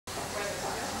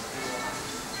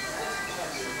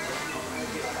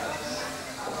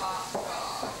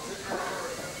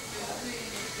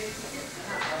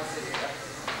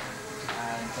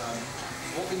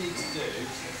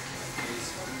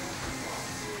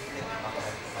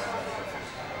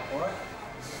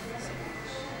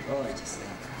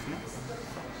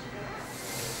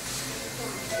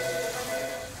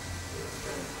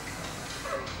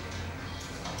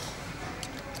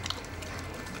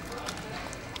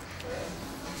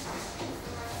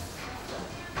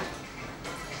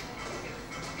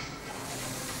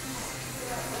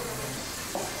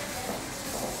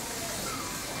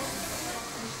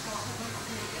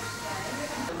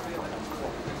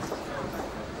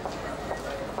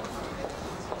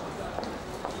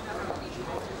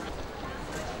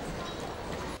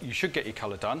You should get your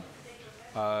colour done.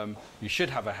 You should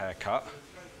have a haircut.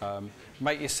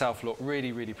 Make yourself look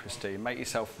really, really pristine. Make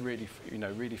yourself really,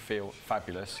 really feel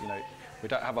fabulous. We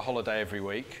don't have a holiday every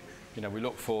week. We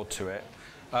look forward to it.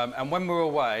 And when we're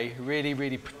away, really,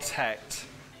 really protect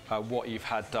what you've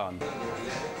had done.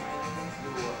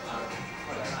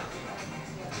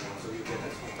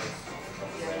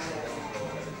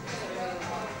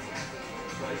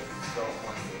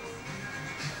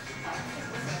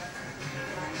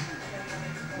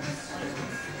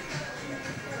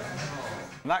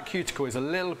 That cuticle is a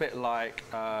little bit like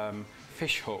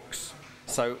fish hooks.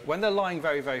 So when they're lying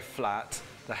very, very flat,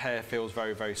 the hair feels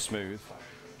very, very smooth.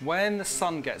 When the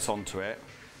sun gets onto it,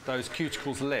 those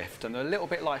cuticles lift and they're a little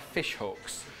bit like fish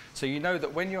hooks. So you know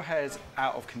that when your hair's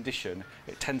out of condition,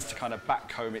 it tends to kind of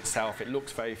backcomb itself. It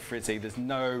looks very frizzy. There's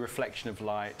no reflection of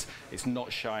light. It's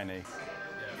not shiny.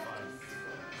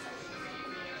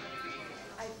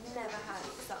 I've never had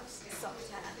such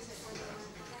soft hair.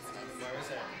 Where is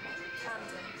it?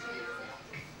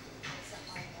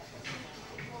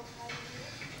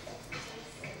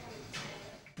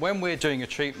 When we're doing a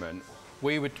treatment,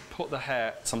 we would put the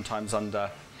hair sometimes under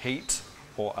heat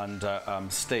or under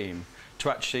steam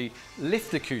to actually lift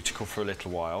the cuticle for a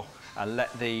little while and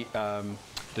let the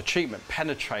treatment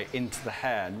penetrate into the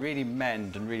hair and really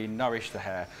mend and really nourish the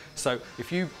hair. So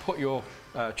if you put your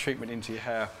treatment into your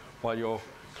hair while you're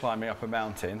climbing up a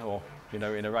mountain or in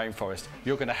a rainforest,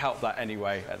 you're going to help that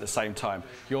anyway at the same time.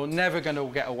 You're never going to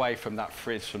get away from that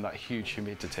frizz, from that huge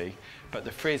humidity, but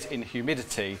the frizz in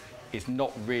humidity is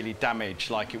not really damaged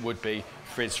like it would be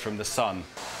frizz from the sun.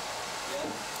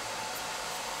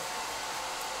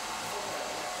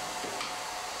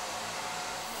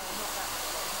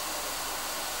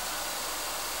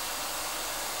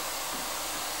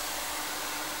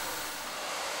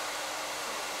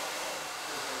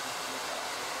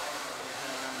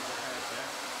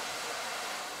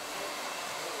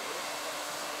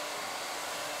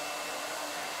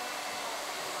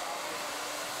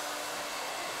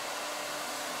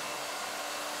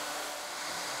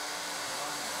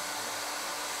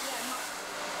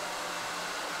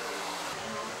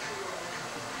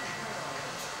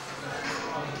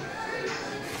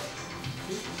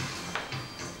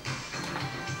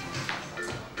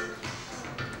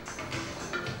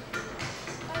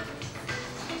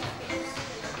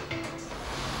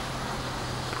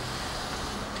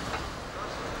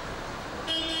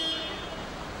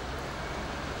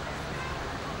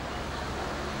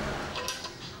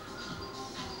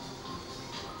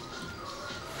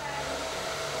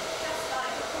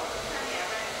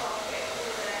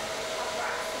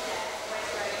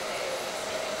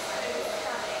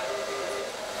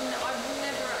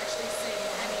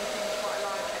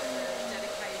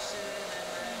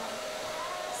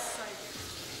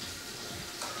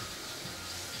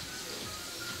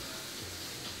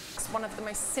 One of the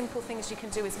most simple things you can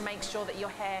do is make sure that your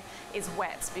hair is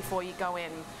wet before you go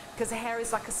in, because the hair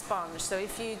is like a sponge. So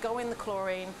if you go in the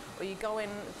chlorine or you go in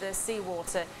the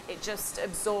seawater, it just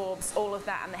absorbs all of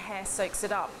that and the hair soaks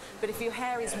it up. But if your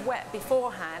hair is wet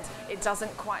beforehand, it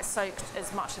doesn't quite soak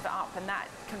as much of it up, and that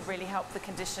can really help the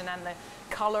condition and the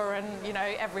colour and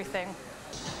everything.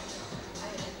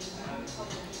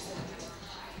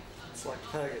 It's like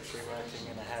purgatory working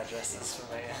in a hairdresser's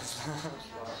for me.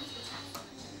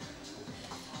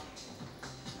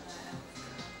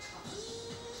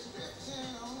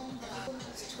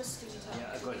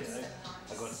 Yeah, I got it.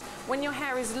 When your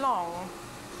hair is long,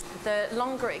 the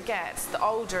longer it gets, the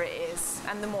older it is,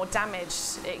 and the more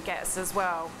damaged it gets as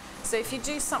well. So if you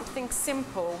do something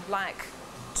simple like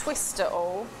twist it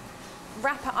all,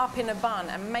 wrap it up in a bun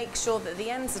and make sure that the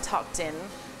ends are tucked in,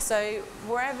 so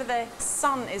wherever the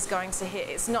sun is going to hit,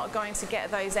 it's not going to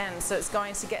get those ends, so it's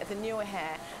going to get the newer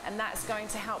hair, and that's going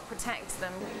to help protect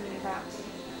them. About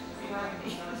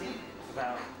grimy.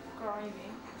 About Grimy.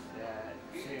 yeah,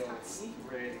 it feels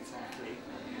really tacky.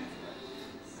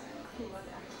 Cool, I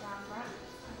did a down wrap.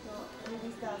 I thought all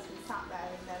these girls were sat there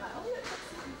and they're like, oh look,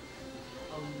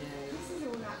 Oh no. this is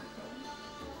all natural.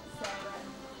 So,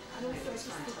 and also just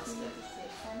the humidity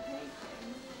and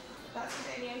painting. That's the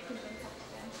only open in It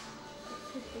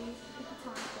could be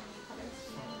time for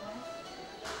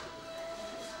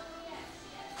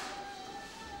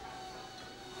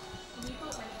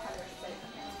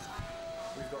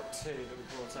 2 that we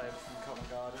brought over from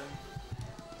Covent Garden.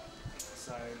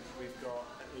 So we've got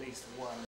at least one